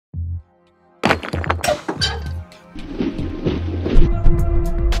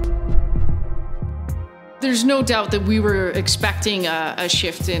There's no doubt that we were expecting a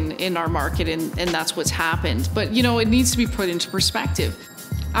shift in our market, and that's what's happened. But, you know, it needs to be put into perspective.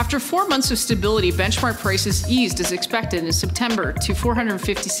 After 4 months of stability, benchmark prices eased as expected in September to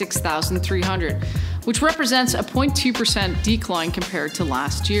 $456,300, which represents a 0.2% decline compared to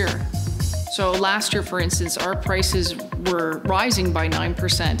last year. So last year, for instance, our prices were rising by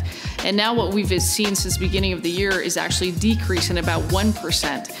 9%. And now what we've seen since the beginning of the year is actually decreasing about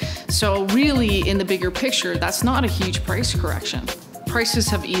 1%. So really, in the bigger picture, that's not a huge price correction. Prices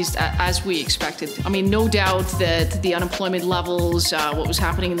have eased as we expected. I mean, no doubt that the unemployment levels, what was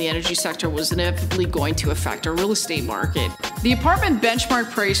happening in the energy sector was inevitably going to affect our real estate market. The apartment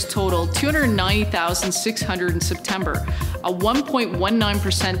benchmark price totaled $290,600 in September, a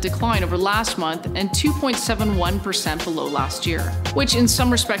 1.19% decline over last month and 2.71% below last year, which in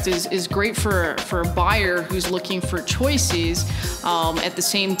some respects is great for a buyer who's looking for choices. At the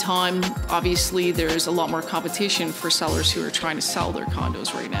same time, obviously, there's a lot more competition for sellers who are trying to sell their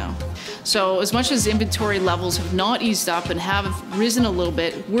condos right now. So as much as inventory levels have not eased up and have risen a little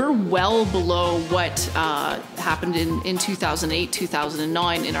bit, we're well below what happened in 2008,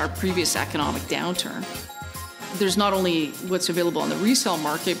 2009 in our previous economic downturn. There's not only what's available on the resale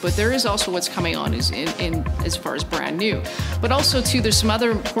market, but there is also what's coming on as far as brand new. But also too, there's some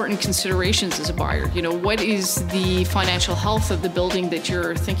other important considerations as a buyer. You know, what is the financial health of the building that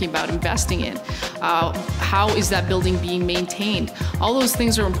you're thinking about investing in? How is that building being maintained? All those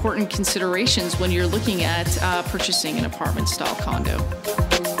things are important considerations when you're looking at purchasing an apartment style condo.